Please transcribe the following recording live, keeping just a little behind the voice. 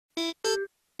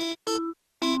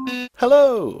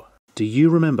Hello! Do you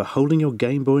remember holding your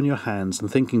Game Boy in your hands and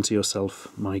thinking to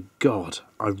yourself, my God,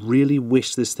 I really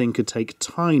wish this thing could take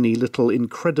tiny little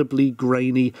incredibly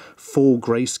grainy 4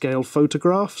 grayscale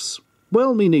photographs?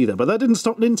 Well, me neither, but that didn't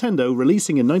stop Nintendo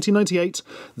releasing in 1998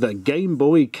 the Game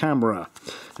Boy Camera.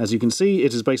 As you can see,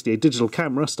 it is basically a digital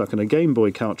camera stuck in a Game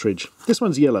Boy cartridge. This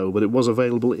one's yellow, but it was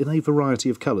available in a variety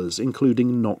of colours,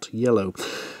 including not yellow.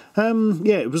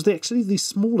 Yeah, it was actually the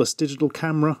smallest digital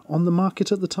camera on the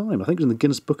market at the time. I think it was in the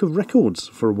Guinness Book of Records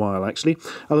for a while, actually.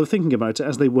 Although thinking about it,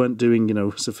 as they weren't doing,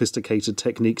 sophisticated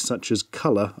techniques such as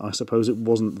colour, I suppose it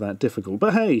wasn't that difficult.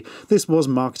 But hey, this was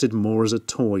marketed more as a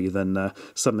toy than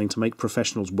something to make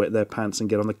professionals wet their pants and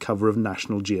get on the cover of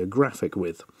National Geographic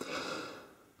with.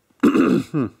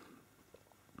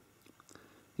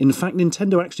 In fact,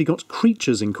 Nintendo actually got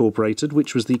Creatures Incorporated,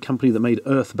 which was the company that made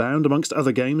Earthbound, amongst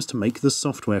other games, to make the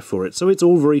software for it. So it's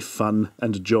all very fun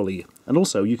and jolly. And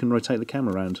also, you can rotate the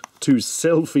camera around to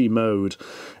selfie mode,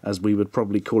 as we would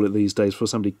probably call it these days, before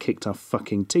somebody kicked our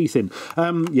fucking teeth in.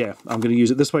 Yeah, I'm going to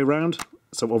use it this way round.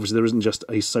 So obviously there isn't just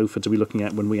a sofa to be looking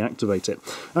at when we activate it.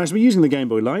 I shall be using the Game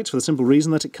Boy Light for the simple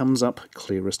reason that it comes up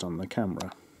clearest on the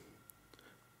camera.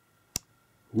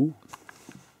 Ooh.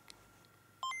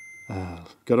 Ah,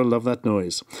 gotta love that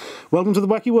noise. Welcome to the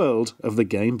wacky world of the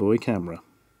Game Boy Camera.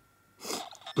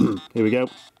 Here we go.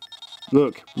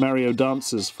 Look, Mario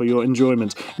dances for your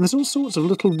enjoyment. And there's all sorts of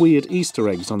little weird Easter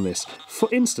eggs on this.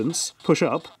 For instance, push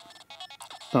up,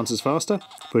 dances faster,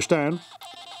 push down,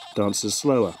 dances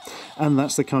slower. And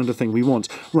that's the kind of thing we want.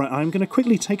 Right, I'm going to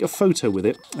quickly take a photo with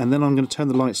it, and then I'm going to turn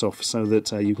the lights off so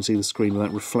that you can see the screen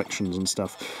without reflections and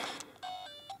stuff.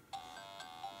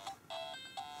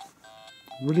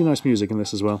 Really nice music in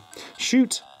this as well.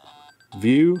 Shoot,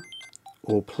 view,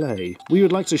 or play. We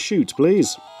would like to shoot,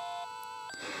 please.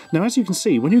 Now, as you can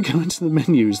see, when you go into the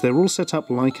menus, they're all set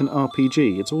up like an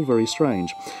RPG. It's all very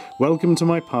strange. Welcome to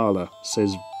my parlour,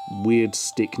 says weird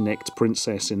stick-necked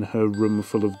princess in her room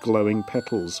full of glowing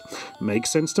petals. Makes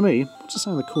sense to me. What's this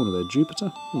out of the corner there?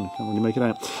 Jupiter? Can't really make it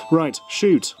out. Right,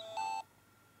 shoot.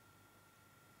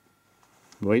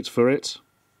 Wait for it.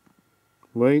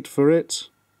 Wait for it.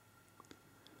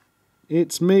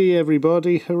 It's me,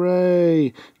 everybody,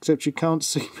 hooray! Except you can't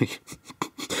see me.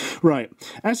 Right,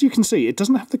 as you can see, it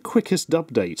doesn't have the quickest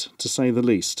update, to say the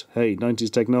least. Hey,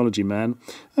 90s technology, man.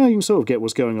 You can sort of get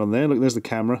what's going on there. Look, there's the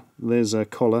camera, there's a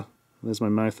collar, there's my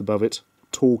mouth above it.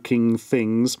 Talking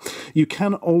things. You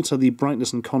can alter the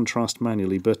brightness and contrast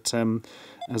manually, but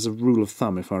as a rule of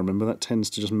thumb, if I remember, that tends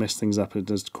to just mess things up. It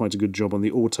does quite a good job on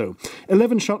the auto.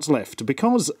 11 shots left,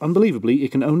 because, unbelievably,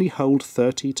 it can only hold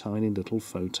 30 tiny little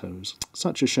photos.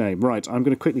 Such a shame. Right, I'm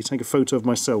going to quickly take a photo of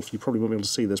myself. You probably won't be able to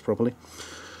see this properly.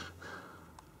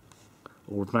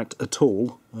 Or, in fact, at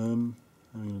all. I'm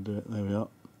going to do it. There we are.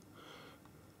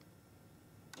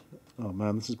 Oh,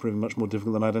 man, this is proving much more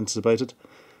difficult than I'd anticipated.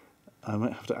 I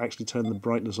might have to actually turn the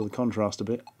brightness or the contrast a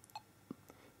bit.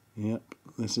 Yep,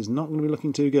 this is not going to be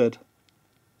looking too good.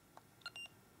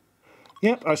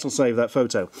 Yep, I shall save that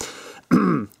photo.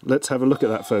 Let's have a look at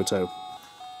that photo.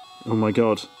 Oh my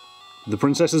god. The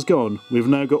princess is gone. We've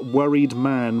now got worried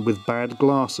man with bad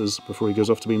glasses before he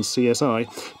goes off to be in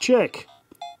CSI. Check!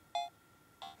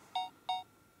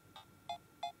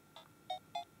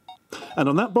 And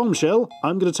on that bombshell,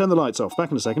 I'm going to turn the lights off. Back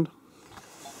in a second.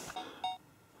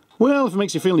 Well, if it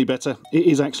makes you feel any better, it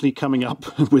is actually coming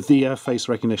up with the face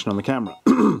recognition on the camera.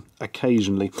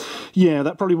 Occasionally. Yeah,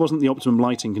 that probably wasn't the optimum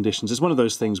lighting conditions. It's one of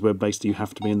those things where basically you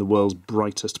have to be in the world's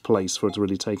brightest place for it to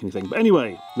really take anything. But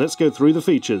anyway, let's go through the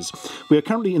features. We are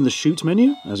currently in the shoot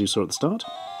menu, as you saw at the start.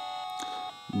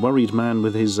 Worried man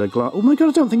with his glass. Oh my god,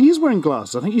 I don't think he's wearing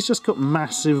glasses. I think he's just got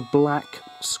massive black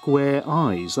square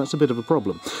eyes. That's a bit of a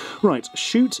problem. Right,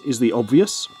 shoot is the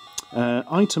obvious.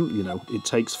 Item, it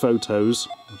takes photos.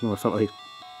 I felt I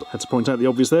had to point out the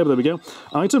obvious there, but there we go.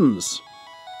 Items.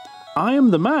 I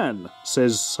am the man,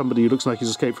 says somebody who looks like he's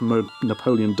escaped from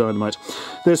Napoleon Dynamite.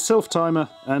 There's self-timer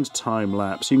and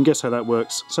time-lapse. You can guess how that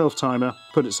works. Self-timer,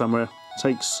 put it somewhere,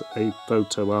 takes a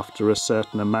photo after a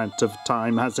certain amount of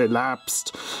time has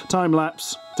elapsed.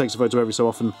 Time-lapse takes a photo every so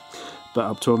often, but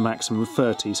up to a maximum of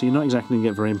 30, so you're not exactly going to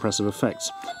get very impressive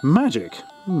effects. Magic.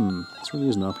 This really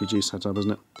is an RPG setup,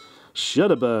 isn't it?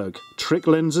 Shutterberg. Trick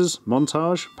lenses,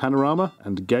 montage, panorama,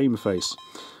 and game face.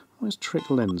 What is trick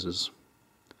lenses?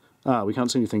 Ah, we can't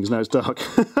see anything because now it's dark.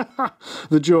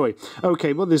 The joy.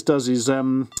 Okay, what this does is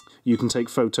you can take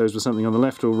photos with something on the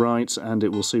left or right and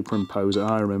it will superimpose it.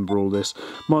 I remember all this.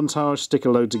 Montage, stick a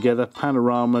load together,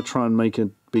 panorama, try and make a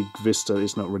big vista.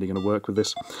 It's not really going to work with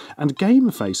this. And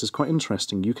game face is quite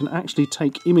interesting. You can actually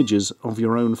take images of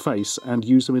your own face and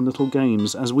use them in little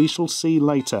games, as we shall see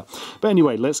later. But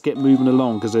anyway, let's get moving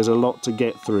along because there's a lot to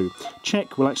get through.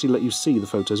 Check will actually let you see the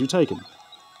photos you've taken.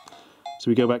 So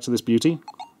we go back to this beauty.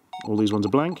 All these ones are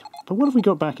blank. But what have we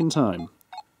got back in time?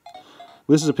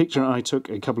 Well, this is a picture I took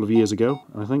a couple of years ago,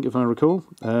 I think, if I recall.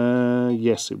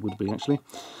 Yes, it would be, actually.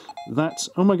 That,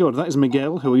 oh my god, that is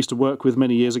Miguel, who I used to work with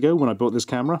many years ago when I bought this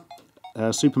camera.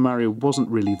 Super Mario wasn't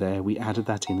really there. We added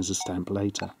that in as a stamp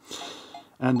later.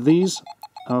 And these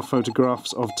are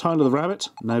photographs of Tyler the Rabbit,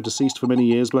 now deceased for many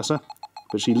years, bless her.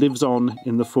 But she lives on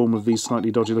in the form of these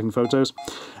slightly dodgy looking photos.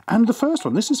 And the first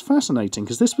one, this is fascinating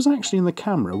because this was actually in the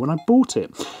camera when I bought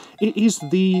it. It is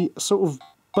the sort of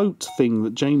boat thing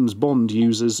that James Bond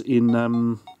uses in,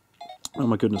 oh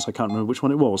my goodness, I can't remember which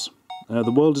one it was. The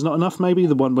World Is Not Enough, maybe?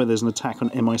 The one where there's an attack on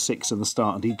MI6 at the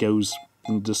start and he goes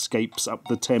and escapes up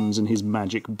the Thames in his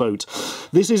magic boat.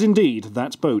 This is indeed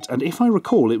that boat, and if I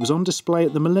recall, it was on display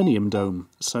at the Millennium Dome,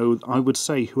 so I would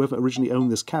say whoever originally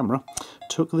owned this camera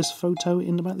took this photo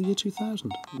in about the year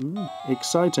 2000.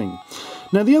 Exciting.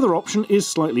 Now the other option is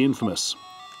slightly infamous.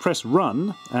 Press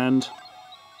run and...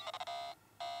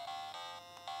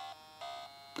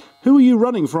 Who are you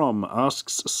running from?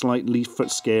 Asks slightly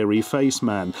scary face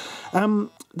man.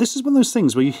 This is one of those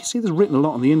things where you see this written a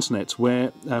lot on the internet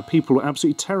where people were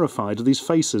absolutely terrified of these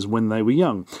faces when they were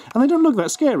young. And they don't look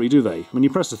that scary, do they? When you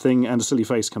press a thing and a silly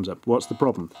face comes up, what's the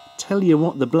problem? Tell you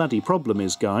what the bloody problem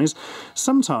is, guys.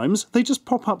 Sometimes they just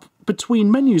pop up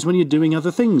between menus when you're doing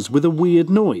other things with a weird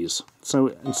noise. So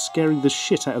it's scaring the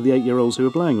shit out of the 8-year-olds who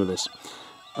are playing with this.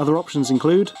 Other options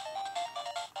include...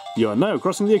 You are now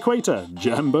crossing the equator.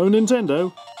 Jambo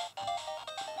Nintendo.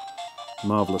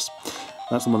 Marvellous.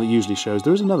 That's the one that usually shows.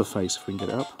 There is another face if we can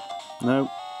get it up. No.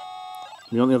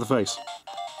 We want the other face.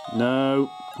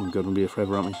 No. Oh god, we'll be here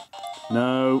forever, aren't we?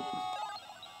 No.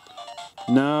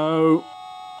 No.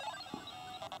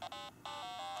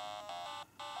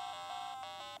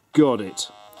 Got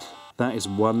it. That is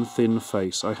one thin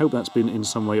face. I hope that's been in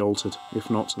some way altered. If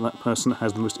not, that person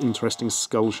has the most interesting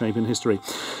skull shape in history.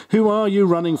 Who are you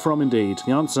running from indeed?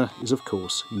 The answer is, of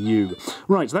course, you.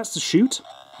 Right, that's the shoot.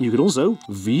 You could also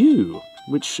view,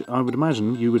 which I would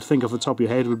imagine you would think off the top of your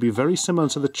head would be very similar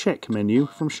to the check menu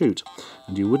from shoot.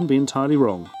 And you wouldn't be entirely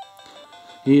wrong.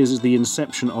 Here's the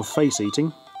inception of face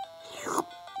eating.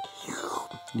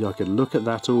 Yeah, I could look at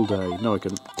that all day. No, I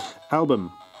couldn't.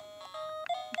 Album.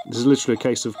 This is literally a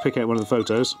case of pick out one of the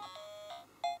photos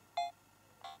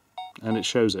and it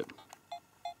shows it.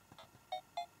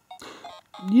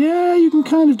 Yeah, you can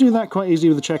kind of do that quite easily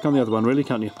with a check on the other one, really,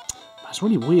 can't you? It's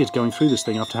really weird going through this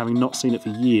thing after having not seen it for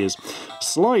years.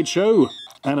 Slideshow!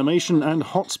 Animation and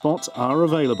hotspot are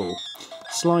available.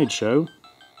 Slideshow.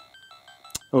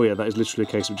 Oh yeah, that is literally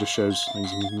a case of just shows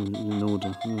things in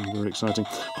order. Very exciting.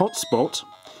 Hotspot,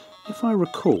 if I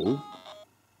recall...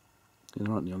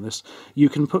 Rightly on this, you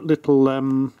can put little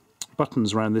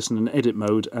buttons around this in an edit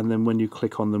mode, and then when you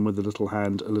click on them with a little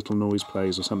hand, a little noise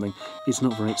plays or something. It's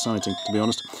not very exciting, to be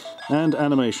honest. And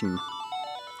animation.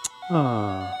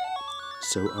 Ah,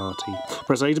 so arty.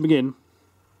 Press A to begin.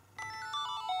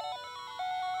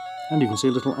 And you can see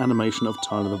a little animation of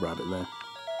Tyler the Rabbit there.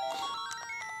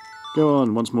 Go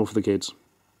on, once more for the kids.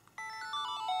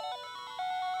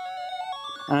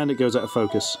 And it goes out of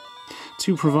focus.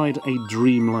 To provide a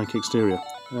dreamlike exterior.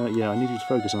 Yeah, I need you to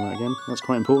focus on that again. That's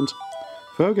quite important.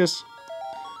 Focus!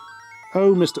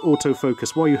 Oh, Mr.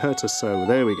 Autofocus, why you hurt us so?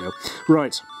 There we go.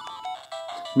 Right.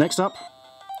 Next up.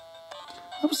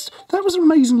 That was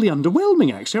amazingly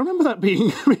underwhelming, actually. I remember that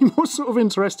being more sort of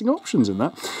interesting options in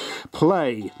that.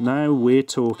 Play. Now we're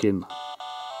talking.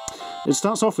 It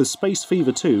starts off with Space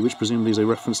Fever 2, which presumably is a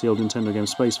reference to the old Nintendo game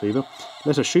Space Fever.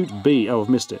 Let us shoot B. Oh, I've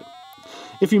missed it.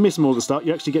 If you miss them all at the start,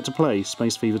 you actually get to play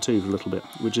Space Fever 2 for a little bit,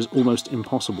 which is almost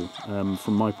impossible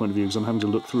from my point of view, because I'm having to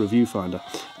look through a viewfinder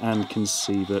and can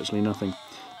see virtually nothing.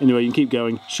 Anyway, you can keep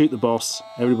going, shoot the boss,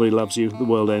 everybody loves you, the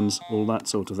world ends, all that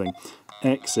sort of thing.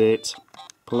 Exit,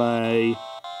 play.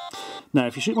 Now,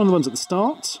 if you shoot one of the ones at the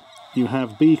start, you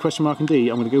have B, question mark, and D.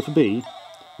 I'm going to go for B,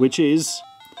 which is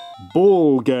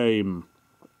Ball Game,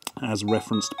 as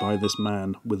referenced by this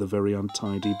man with a very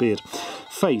untidy beard.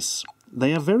 Face.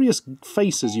 They have various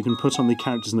faces you can put on the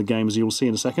characters in the game, as you'll see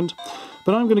in a second.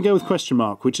 But I'm going to go with question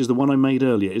mark, which is the one I made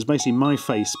earlier. It's basically my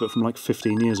face, but from like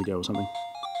 15 years ago or something.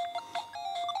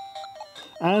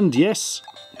 And yes,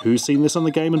 Who's seen this on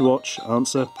the Game & Watch?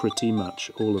 Answer, pretty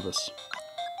much all of us.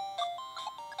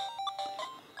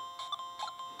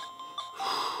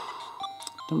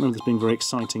 Don't remember this being very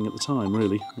exciting at the time,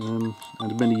 really.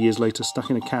 And many years later, stuck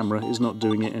in a camera is not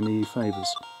doing it any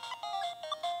favours.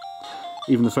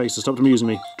 Even the face has stopped amusing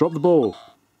me. Drop the ball.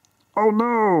 Oh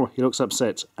no! He looks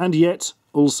upset. And yet,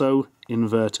 also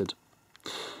inverted.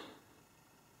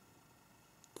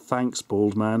 Thanks,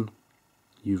 bald man.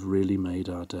 You've really made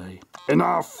our day.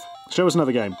 Enough! Show us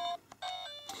another game.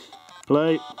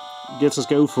 Play. Gets us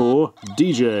go for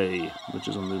DJ, which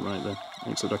is on the right there.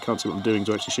 Except I can't see what I'm doing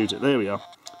to actually shoot it. There we are.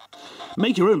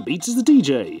 Make your own beats as the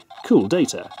DJ. Cool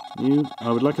data.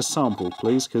 I would like a sample,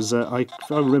 please, because I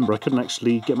remember I couldn't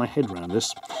actually get my head around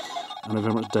this. And I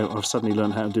very much doubt I've suddenly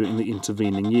learned how to do it in the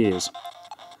intervening years.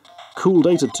 Cool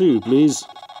data too, please,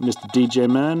 Mr. DJ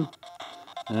man.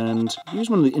 And use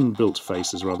one of the inbuilt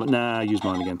faces rather. Nah, use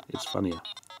mine again. It's funnier.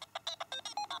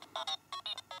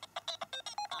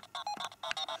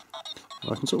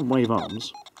 Well, I can sort of wave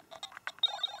arms.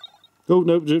 Oh,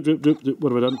 no,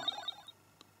 what have I done?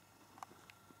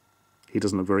 He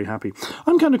doesn't look very happy.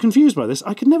 I'm kind of confused by this.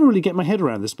 I could never really get my head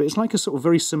around this, but it's like a sort of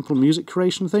very simple music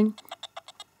creation thing.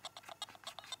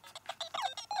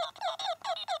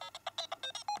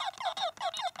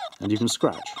 And you can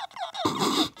scratch.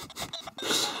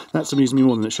 That's amusing me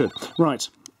more than it should. Right.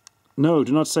 No,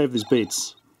 do not save these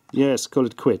beats. Yes, call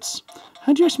it quits.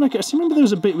 How do you actually make it? I remember there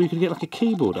was a bit where you could get like a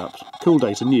keyboard up. Cool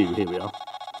data new. Here we are.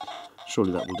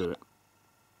 Surely that will do it.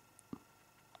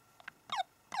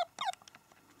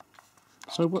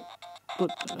 So what?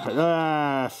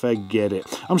 Forget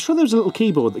it. I'm sure there was a little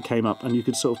keyboard that came up and you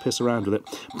could sort of piss around with it.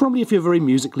 Probably if you're very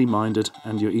musically minded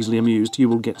and you're easily amused, you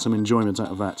will get some enjoyment out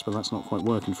of that, but that's not quite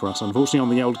working for us, unfortunately, on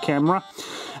the old camera.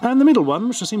 And the middle one,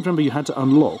 which I seem to remember you had to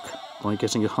unlock by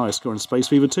getting a higher score in Space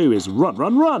Fever 2, is run,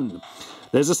 run, run!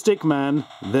 There's a stick man,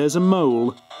 there's a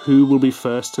mole, who will be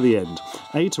first to the end?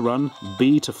 A to run,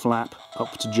 B to flap,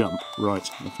 up to jump. Right,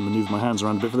 I have to manoeuvre my hands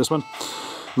around a bit for this one.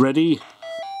 Ready?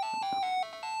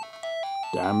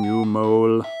 Damn you,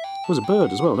 mole. There's a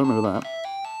bird as well, don't remember that.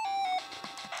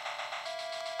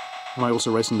 Am I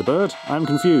also racing the bird? I'm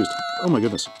confused. Oh my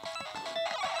goodness.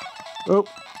 Oh,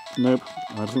 nope.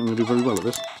 I don't think I'm going to do very well at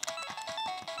this.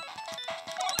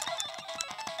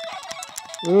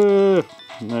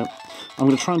 No. I'm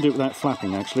going to try and do it without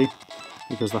flapping, actually,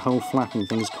 because the whole flapping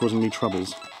thing is causing me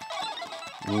troubles.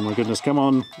 Oh my goodness, come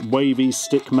on, wavy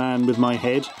stick man with my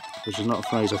head, which is not a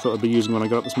phrase I thought I'd be using when I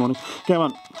got up this morning. Come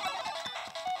on.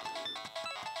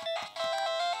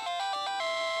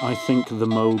 I think the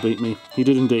mole beat me. He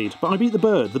did indeed. But I beat the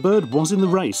bird. The bird was in the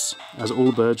race, as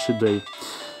all birds should be.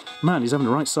 Man, he's having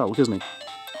a right sulk, isn't he?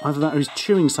 Either that or he's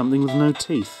chewing something with no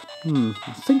teeth.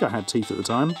 I think I had teeth at the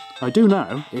time. I do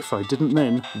now. If I didn't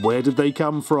then, where did they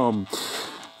come from?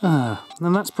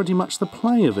 And that's pretty much the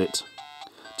play of it.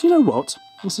 Do you know what?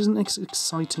 This isn't as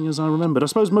exciting as I remembered. I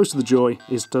suppose most of the joy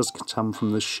does come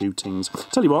from the shootings.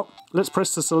 Tell you what, let's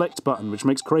press the select button, which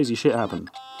makes crazy shit happen.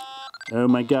 Oh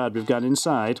my god, we've got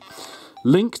inside.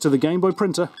 Link to the Game Boy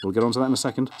printer. We'll get onto that in a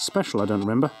second. Special, I don't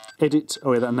remember. Edit.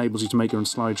 Oh yeah, that enables you to make your own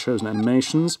slideshows and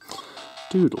animations.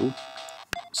 Doodle.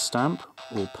 Stamp.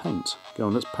 Or paint. Go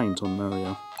on, let's paint on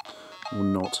Mario. Or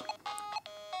not.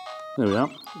 There we are.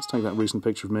 Let's take that recent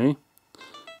picture of me.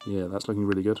 Yeah, that's looking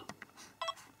really good.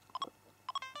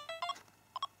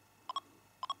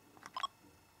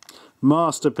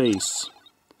 Masterpiece.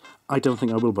 I don't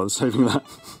think I will bother saving that.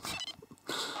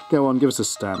 Go on, give us a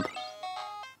stamp.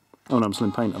 Oh no, I'm still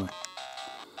in paint, aren't I?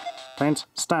 Paint,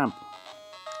 stamp.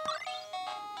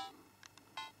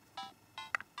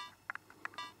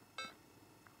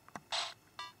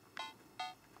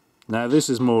 Now this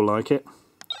is more like it.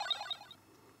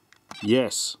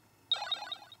 Yes.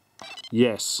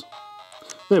 Yes.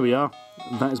 There we are.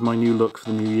 That is my new look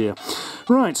for the new year.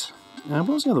 Right. What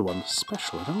was the other one?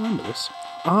 Special. I don't remember this.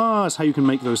 Ah, it's how you can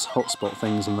make those hotspot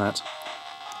things and that.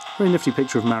 Very nifty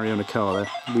picture of Mario in a car there.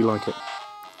 We like it.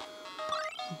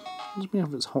 Let me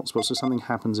have its hotspot so something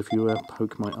happens if you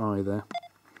poke my eye there.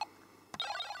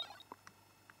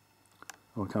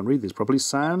 Oh, I can't read these properly.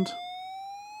 Sound.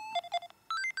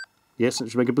 Yes, it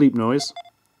should make a bleep noise.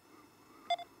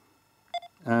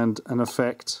 And an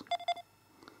effect.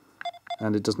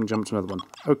 And it doesn't jump to another one.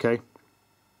 Okay.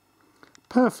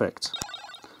 Perfect.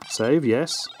 Save,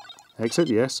 yes. Exit,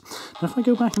 yes. Now if I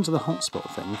go back into the hotspot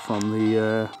thing from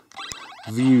the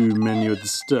view menu at the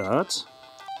start,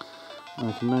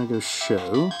 I can now go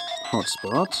show,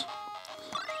 hotspot,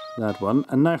 that one,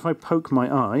 and now if I poke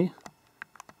my eye,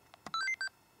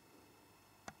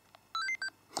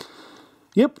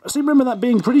 Yep, I seem to remember that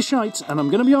being pretty shite, and I'm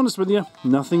going to be honest with you,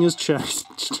 nothing has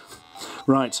changed.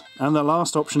 Right, and the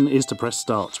last option is to press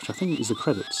start, which I think is the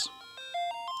credits.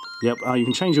 Yep, you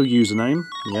can change your username,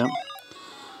 yep.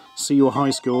 See your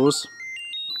high scores.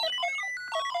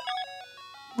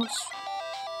 What's...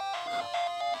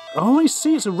 Oh, I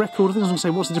see, it's a record. I think I was going to say,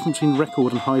 what's the difference between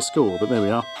record and high score? But there we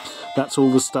are. That's all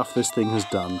the stuff this thing has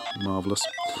done. Marvellous.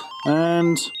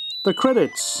 And the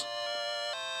credits.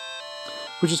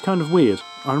 Which is kind of weird.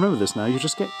 I remember this now. You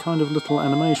just get kind of little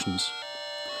animations.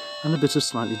 And a bit of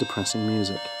slightly depressing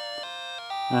music.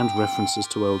 And references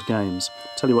to old games.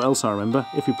 Tell you what else I remember.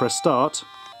 If you press start,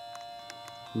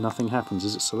 nothing happens.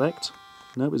 Is it select?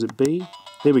 No, is it B?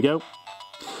 Here we go.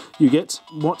 You get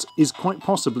what is quite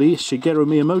possibly Shigeru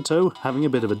Miyamoto having a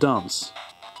bit of a dance.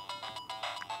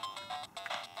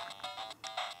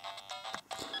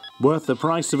 Worth the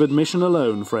price of admission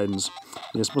alone, friends.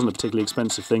 This wasn't a particularly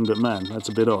expensive thing, but man, that's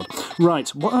a bit odd. Right,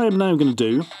 what I am now going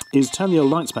to do is turn the old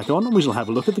lights back on and we shall have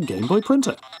a look at the Game Boy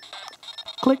printer.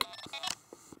 Click.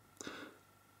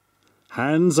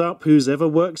 Hands up who's ever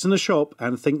worked in a shop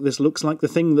and think this looks like the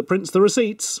thing that prints the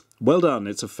receipts. Well done,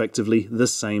 it's effectively the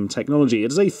same technology.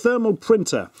 It is a thermal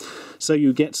printer, so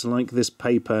you get like this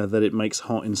paper that it makes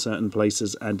hot in certain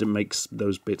places and it makes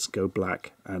those bits go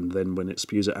black, and then when it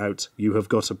spews it out you have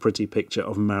got a pretty picture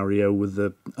of Mario with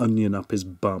the onion up his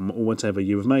bum or whatever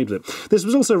you have made with it. This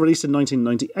was also released in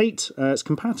 1998. It's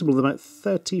compatible with about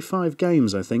 35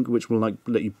 games, I think, which will like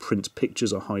let you print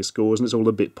pictures or high scores, and it's all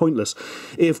a bit pointless.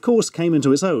 It of course came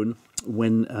into its own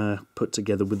when put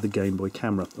together with the Game Boy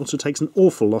camera. Also takes an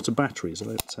awful lot of batteries.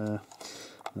 Let's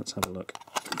have a look.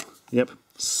 Yep,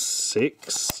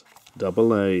 6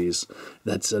 AA's.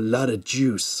 That's a lot of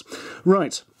juice.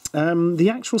 Right. The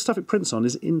actual stuff it prints on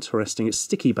is interesting. It's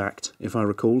sticky backed, if I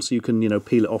recall, so you can,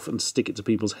 peel it off and stick it to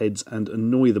people's heads and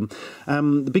annoy them.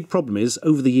 The big problem is,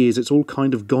 over the years, it's all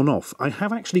kind of gone off. I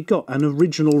have actually got an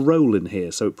original roll in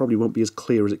here, so it probably won't be as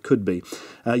clear as it could be.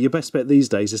 Your best bet these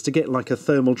days is to get like a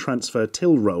thermal transfer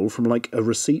till roll from like a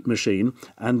receipt machine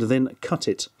and then cut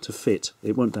it to fit.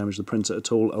 It won't damage the printer at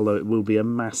all, although it will be a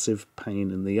massive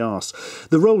pain in the arse.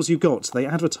 The rolls you've got, they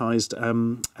advertised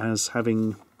as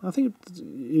having... I think, I've got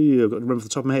to remember off the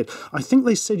top of my head, I think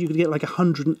they said you could get like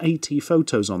 180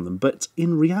 photos on them, but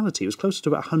in reality it was closer to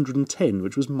about 110,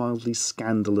 which was mildly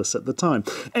scandalous at the time.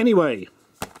 Anyway,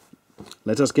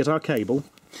 let us get our cable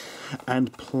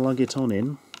and plug it on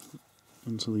in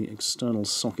into the external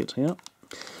socket here.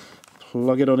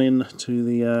 Plug it on in to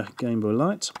the Game Boy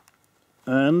light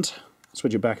and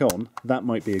switch it back on. That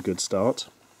might be a good start.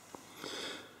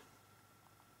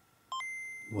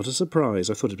 What a surprise.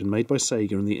 I thought it had been made by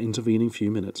Sega in the intervening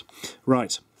few minutes.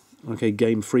 Right. Okay,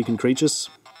 game freaking creatures.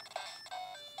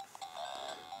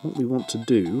 What we want to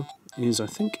do is, I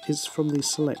think it's from the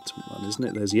select one,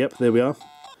 isn't it? Yep, there we are.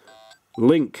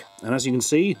 Link. And as you can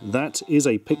see, that is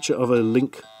a picture of a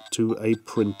link to a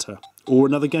printer. Or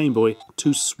another Game Boy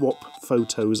to swap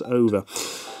photos over.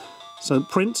 So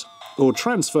print or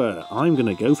transfer. I'm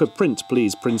going to go for print,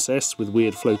 please, princess, with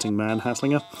weird floating man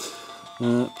hassling her.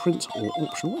 Print or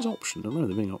option. What is option? I don't know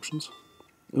there being options.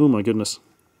 Oh my goodness.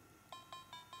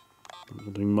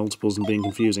 I'm doing multiples and being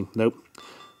confusing. Nope.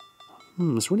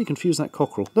 It's really confused that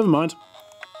cockerel. Never mind.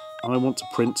 I want to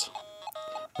print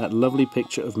that lovely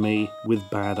picture of me with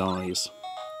bad eyes.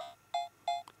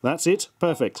 That's it.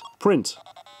 Perfect. Print.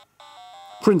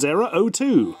 Print error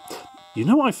 02. You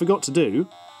know what I forgot to do?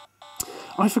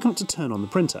 I forgot to turn on the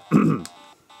printer.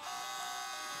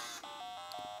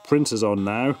 Printer's on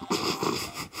now.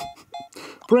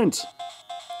 Print.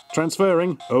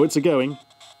 Transferring. Oh, it's a-going.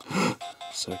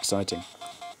 So exciting.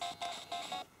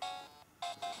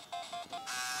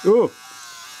 Oh.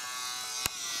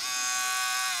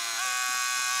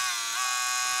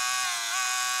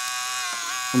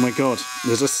 Oh my god,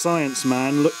 there's a science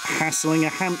man hassling a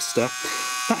hamster.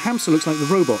 That hamster looks like the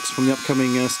robots from the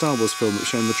upcoming Star Wars film that's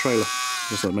shown in the trailer.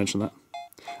 Just thought I'd mention that.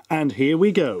 And here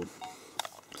we go.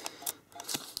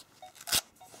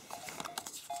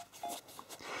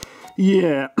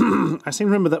 Yeah, I seem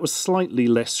to remember that was slightly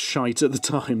less shite at the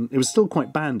time. It was still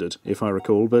quite banded, if I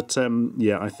recall, but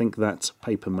yeah, I think that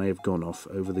paper may have gone off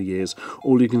over the years.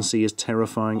 All you can see is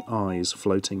terrifying eyes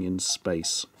floating in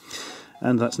space.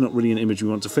 And that's not really an image we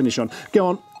want to finish on. Go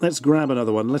on, let's grab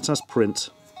another one. Let us print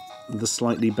the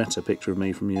slightly better picture of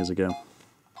me from years ago.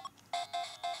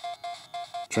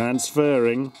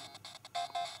 Transferring.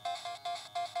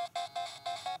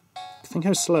 Think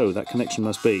how slow that connection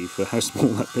must be for how small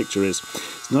that picture is.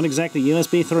 It's not exactly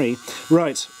USB 3.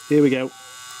 Right, here we go.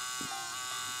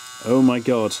 Oh my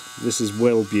god, this is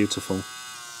well beautiful.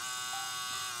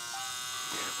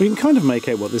 We can kind of make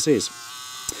out what this is.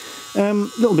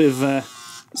 Little bit of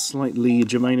slightly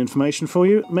germane information for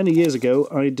you. Many years ago,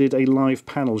 I did a live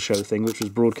panel show thing, which was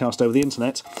broadcast over the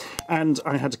internet, and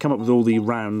I had to come up with all the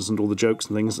rounds and all the jokes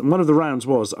and things. And one of the rounds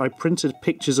was I printed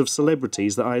pictures of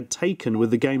celebrities that I had taken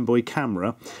with the Game Boy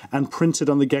camera and printed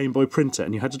on the Game Boy printer,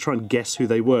 and you had to try and guess who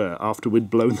they were after we'd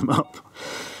blown them up.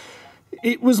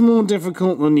 It was more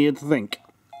difficult than you'd think.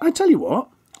 I tell you what,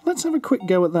 let's have a quick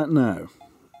go at that now.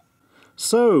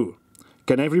 So,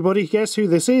 can everybody guess who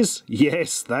this is?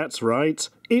 Yes, that's right.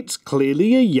 It's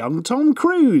clearly a young Tom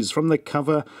Cruise from the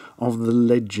cover of the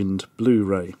Legend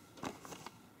Blu-ray.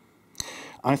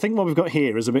 I think what we've got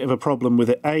here is a bit of a problem with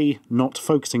it. A, not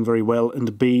focusing very well,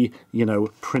 and B, you know,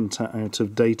 printer out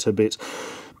of date a bit.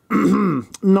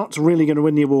 Not really going to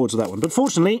win the awards with that one. But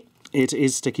fortunately, it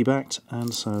is sticky-backed,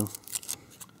 and so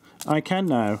I can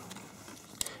now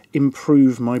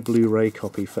improve my Blu-ray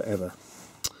copy forever.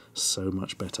 So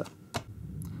much better.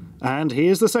 And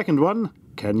here's the second one.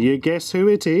 Can you guess who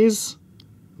it is?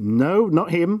 No, not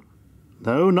him.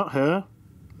 No, not her.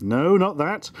 No, not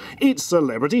that. It's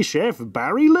celebrity chef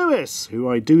Barry Lewis, who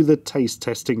I do the taste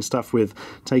testing stuff with,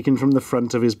 taken from the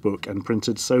front of his book and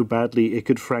printed so badly it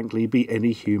could frankly be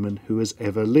any human who has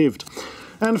ever lived.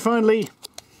 And finally,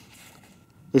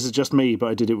 this is just me, but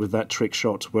I did it with that trick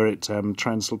shot where it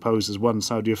transposes one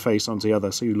side of your face onto the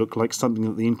other, so you look like something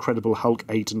that the Incredible Hulk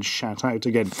ate and shat out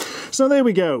again. So there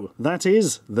we go. That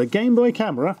is the Game Boy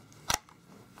camera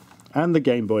and the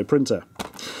Game Boy printer.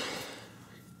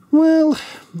 Well,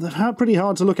 they're pretty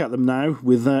hard to look at them now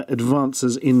with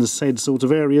advances in said sort of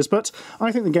areas, but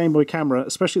I think the Game Boy camera,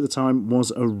 especially at the time,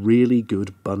 was a really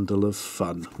good bundle of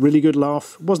fun. Really good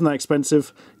laugh, wasn't that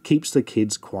expensive, keeps the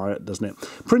kids quiet, doesn't it?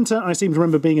 Printer, I seem to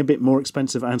remember being a bit more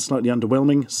expensive and slightly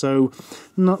underwhelming, so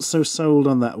not so sold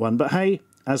on that one. But hey,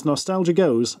 as nostalgia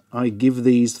goes, I give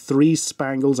these 3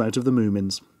 spangles out of the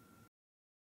Moomins.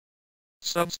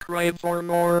 Subscribe for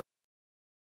more.